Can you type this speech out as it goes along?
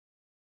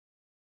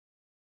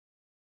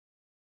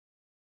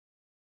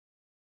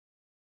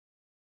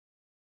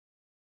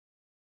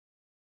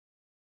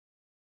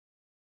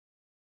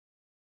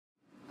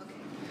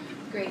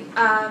Great.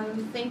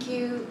 Thank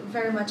you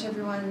very much,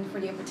 everyone, for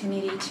the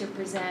opportunity to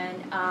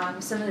present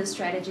some of the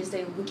strategies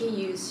that we can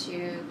use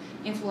to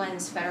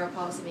influence federal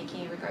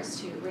policymaking in regards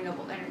to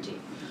renewable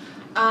energy.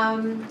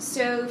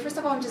 So first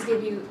of all, I'm just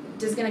going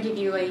to give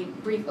you a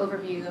brief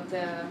overview of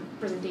the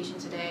presentation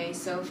today.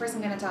 So first,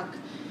 I'm going to talk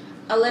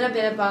a little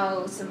bit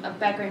about some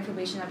background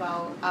information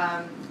about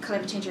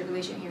climate change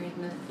regulation here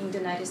in the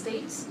United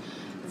States.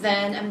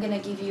 Then I'm going to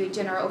give you a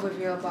general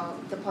overview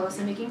about the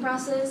policymaking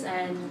process,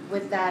 and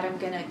with that, I'm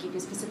going to give you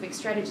specific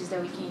strategies that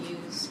we can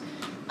use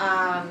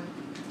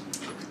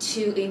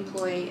to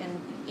employ and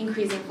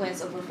increase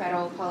influence over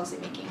federal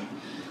policymaking.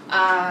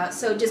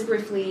 So just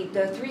briefly,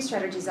 the three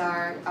strategies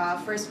are,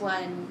 first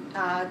one,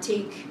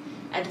 take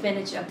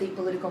advantage of the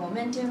political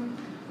momentum.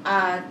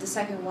 The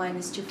second one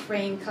is to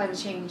frame climate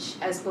change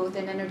as both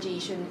an energy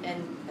issue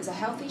and as a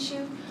health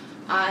issue.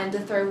 And the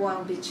third one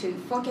will be to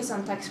focus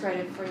on tax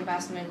credit for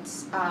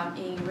investments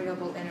in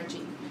renewable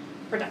energy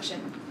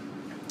production.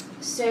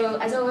 So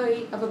as a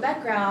way of a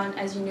background,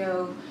 as you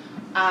know,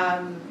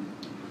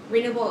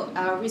 renewable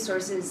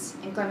resources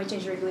and climate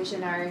change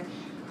regulation are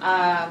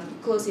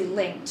closely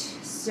linked.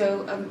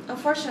 So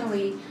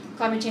unfortunately,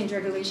 climate change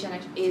regulation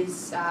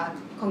is,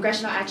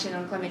 congressional action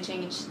on climate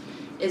change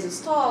is a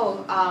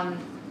stall.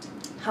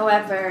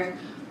 However,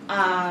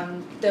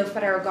 the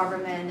federal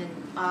government and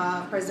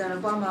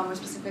President Obama, more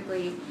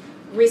specifically,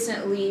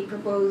 recently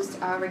proposed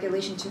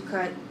regulation to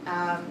cut,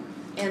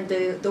 and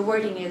the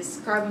wording is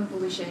carbon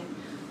pollution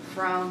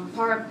from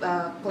power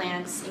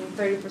plants in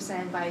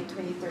 30% by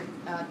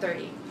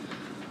 2030.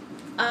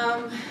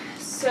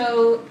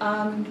 So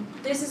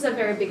this is a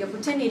very big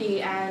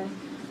opportunity, and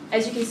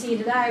as you can see in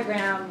the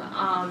diagram,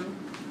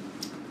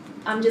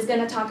 I'm just going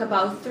to talk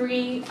about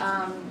three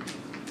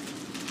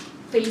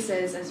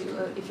phases,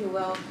 if you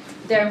will.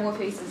 There are more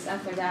phases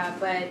after that,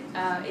 but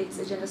it's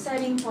agenda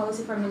setting,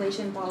 policy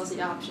formulation, policy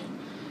adoption.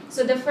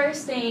 So the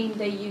first thing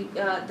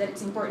that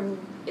it's important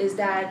is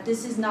that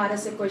this is not a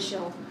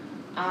sequential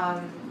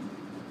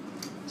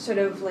sort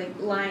of like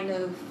line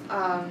of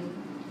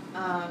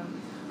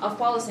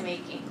policy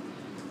making.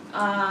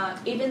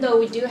 Even though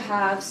we do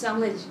have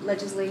some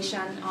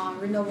legislation on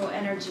renewable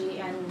energy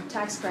and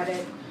tax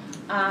credit,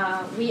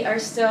 we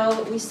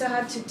still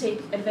have to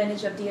take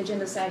advantage of the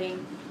agenda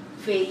setting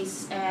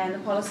phase and the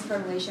policy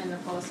formulation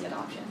and policy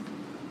adoption.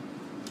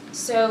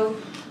 So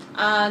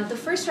the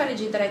first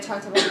strategy that I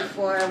talked about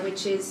before,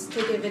 which is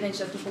take advantage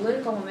of the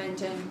political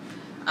momentum,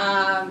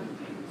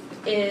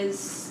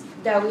 is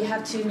that we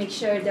have to make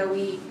sure that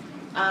we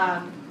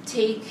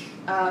take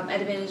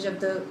advantage of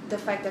the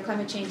fact that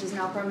climate change is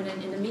now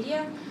prominent in the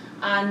media,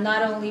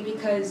 not only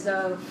because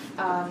of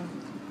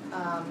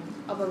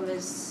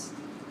Obama's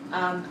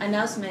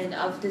announcement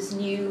of this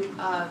new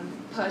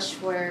push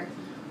for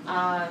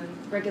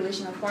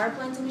regulation of power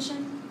plant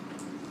emission,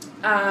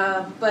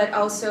 but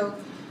also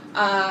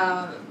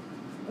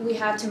we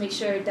have to make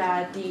sure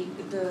that the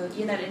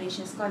United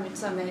Nations Climate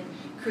Summit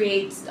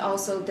creates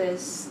also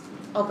this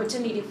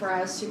opportunity for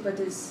us to put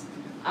this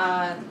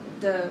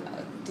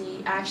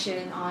the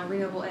action on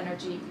renewable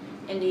energy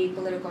in the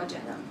political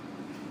agenda.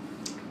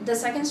 The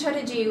second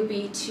strategy would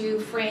be to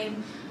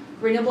frame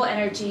renewable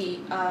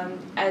energy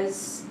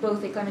as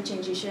both a climate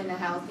change issue and a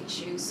health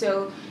issue.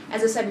 So,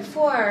 as I said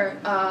before,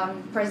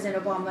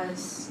 President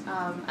Obama's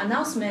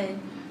announcement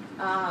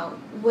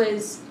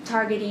was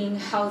targeting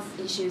health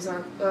issues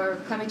or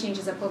climate change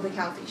as a public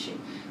health issue.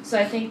 So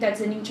I think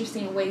that's an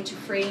interesting way to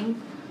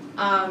frame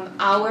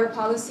our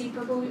policy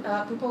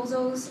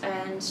proposals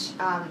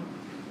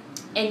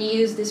and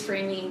use this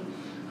framing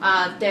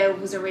that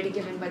was already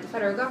given by the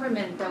federal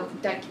government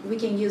that we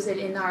can use it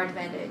in our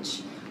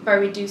advantage. By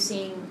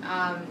reducing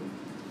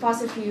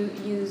fossil fuel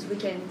use, we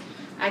can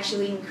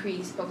actually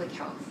increase public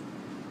health.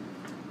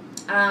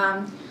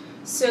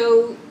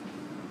 So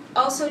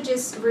also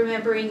just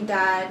remembering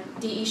that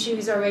the issue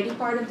is already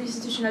part of the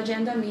institutional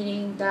agenda,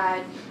 meaning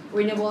that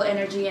renewable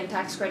energy and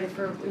tax credit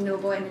for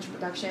renewable energy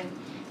production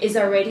is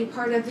already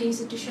part of the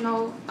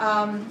institutional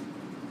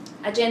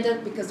agenda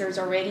because there's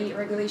already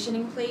regulation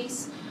in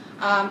place.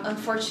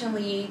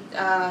 Unfortunately,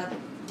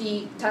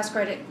 the tax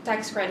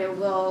credit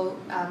will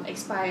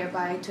expire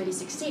by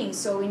 2016,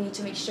 so we need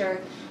to make sure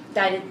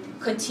that it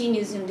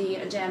continues in the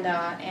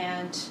agenda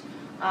and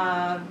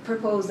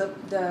propose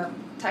the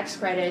tax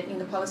credit in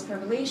the policy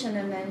formulation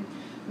and then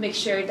make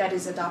sure that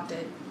is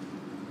adopted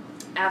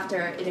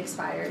after it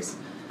expires.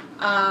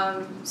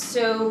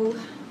 So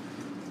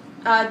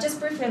just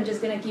briefly, I'm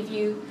just going to give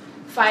you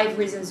 5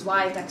 reasons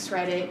why tax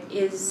credit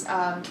is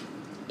an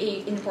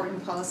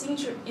important policy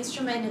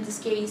instrument in this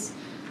case.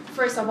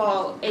 First of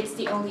all, it's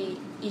the only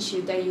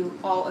issue that you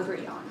all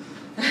agree on.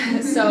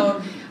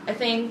 So I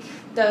think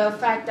the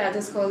fact that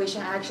this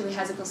coalition actually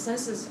has a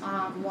consensus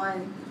on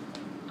one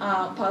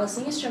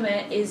policy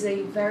instrument is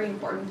a very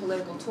important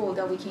political tool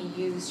that we can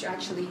use to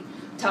actually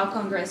tell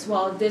Congress,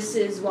 well, this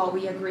is what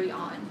we agree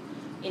on,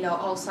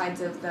 all sides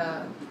of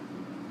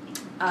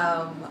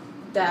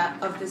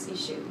of this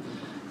issue.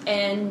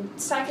 And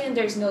second,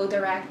 there's no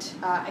direct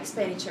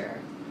expenditure.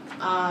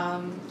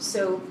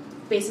 So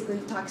basically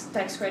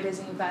tax credits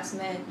and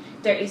investment.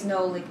 There is no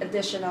like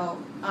additional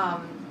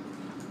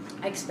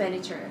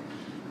expenditure.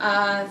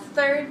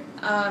 Third,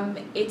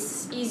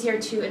 it's easier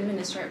to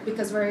administer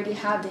because we already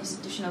have the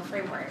institutional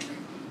framework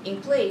in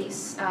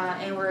place,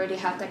 and we already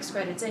have tax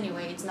credits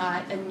anyway. It's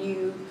not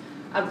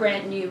a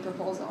brand new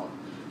proposal.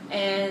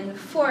 And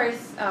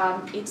fourth,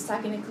 it's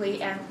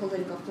technically and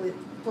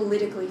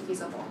politically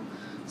feasible.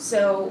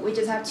 So we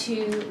just have to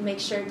make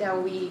sure that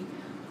we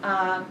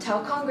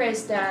tell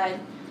Congress that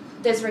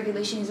this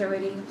regulation is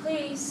already in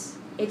place.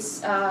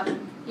 It's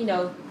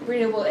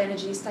renewable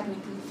energy is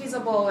technically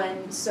feasible,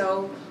 and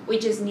so we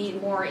just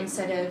need more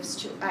incentives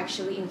to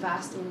actually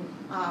invest in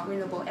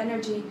renewable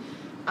energy,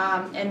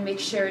 and make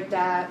sure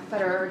that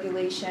federal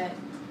regulation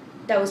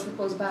that was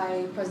proposed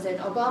by President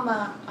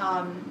Obama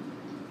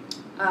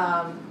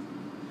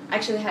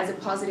actually has a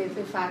positive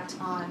effect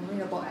on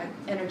renewable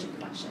energy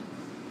production.